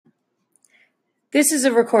This is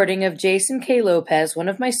a recording of Jason K. Lopez, one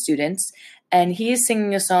of my students, and he is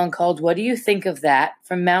singing a song called What Do You Think of That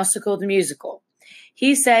from Mousical the Musical.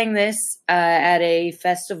 He sang this at a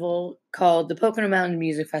festival called the Pocono Mountain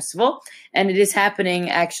Music Festival, and it is happening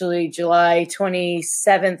actually July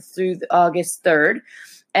 27th through August 3rd.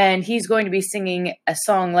 And he's going to be singing a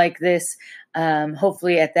song like this,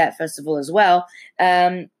 hopefully at that festival as well.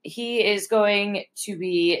 He sang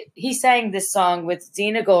this song with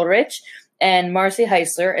Zena Goldrich and Marcy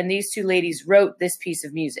Heisler, and these two ladies wrote this piece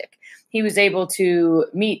of music. He was able to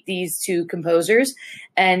meet these two composers,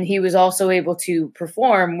 and he was also able to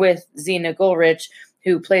perform with Zena Goldrich,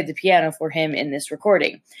 who played the piano for him in this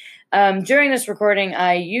recording. During this recording,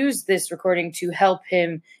 I used this recording to help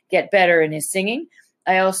him get better in his singing.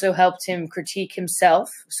 I also helped him critique himself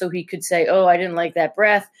so he could say, oh, I didn't like that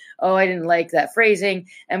breath. Oh, I didn't like that phrasing.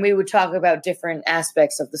 And we would talk about different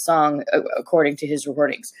aspects of the song according to his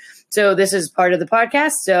recordings. So this is part of the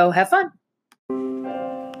podcast, so have fun.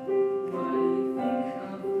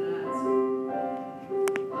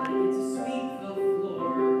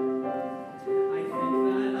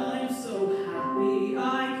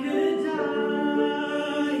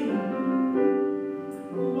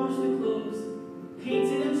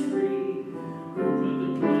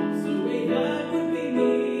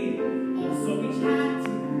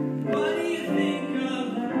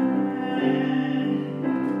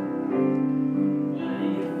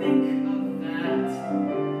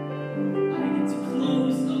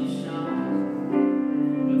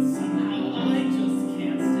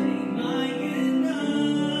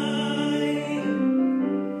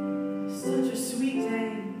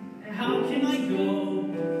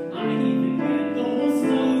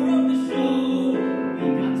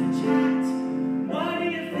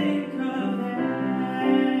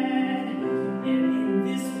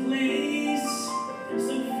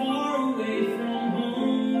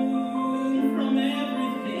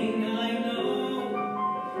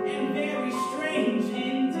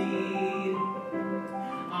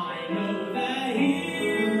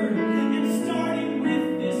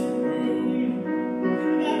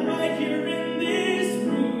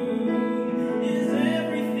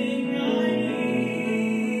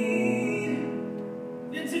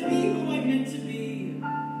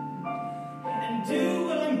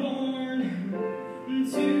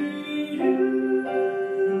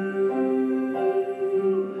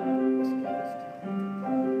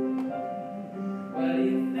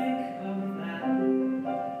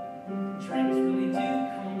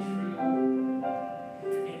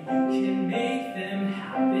 Can make them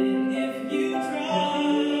happen if